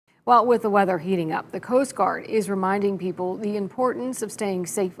Well, with the weather heating up, the Coast Guard is reminding people the importance of staying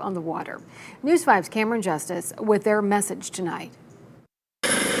safe on the water. News 5's Cameron Justice with their message tonight.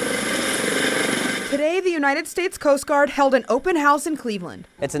 Today, the United States Coast Guard held an open house in Cleveland.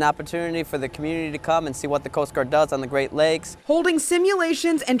 It's an opportunity for the community to come and see what the Coast Guard does on the Great Lakes, holding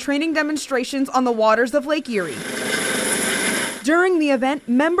simulations and training demonstrations on the waters of Lake Erie. During the event,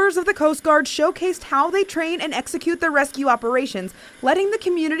 members of the Coast Guard showcased how they train and execute their rescue operations, letting the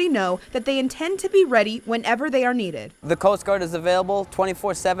community know that they intend to be ready whenever they are needed. The Coast Guard is available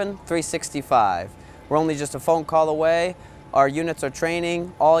 24/7, 365. We're only just a phone call away. Our units are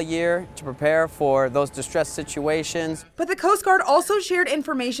training all year to prepare for those distress situations. But the Coast Guard also shared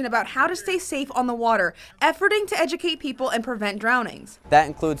information about how to stay safe on the water, efforting to educate people and prevent drownings. That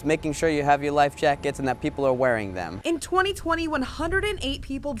includes making sure you have your life jackets and that people are wearing them. In 2020, 108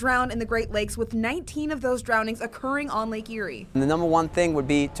 people drowned in the Great Lakes, with 19 of those drownings occurring on Lake Erie. And the number one thing would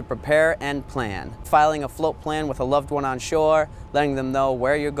be to prepare and plan. Filing a float plan with a loved one on shore, letting them know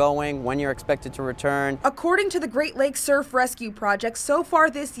where you're going, when you're expected to return. According to the Great Lakes Surf Rescue Project, so far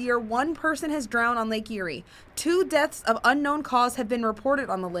this year, one person has drowned on Lake Erie. 2 deaths of unknown cause have been reported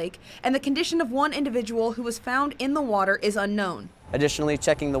on the lake, and the condition of one individual who was found in the water is unknown. Additionally,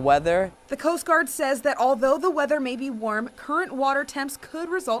 checking the weather. The Coast Guard says that although the weather may be warm, current water temps could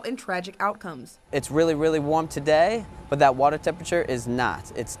result in tragic outcomes. It's really, really warm today, but that water temperature is not.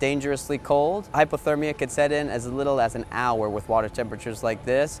 It's dangerously cold. Hypothermia could set in as little as an hour with water temperatures like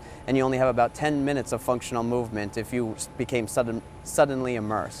this, and you only have about 10 minutes of functional movement if you became suddenly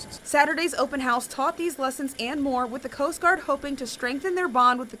immersed. Saturday's open house taught these lessons and more, with the Coast Guard hoping to strengthen their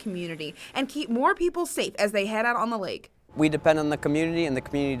bond with the community and keep more people safe as they head out on the lake. We depend on the community, and the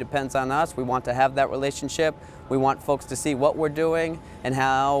community depends on us. We want to have that relationship. We want folks to see what we're doing and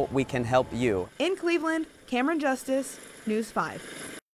how we can help you. In Cleveland, Cameron Justice, News 5.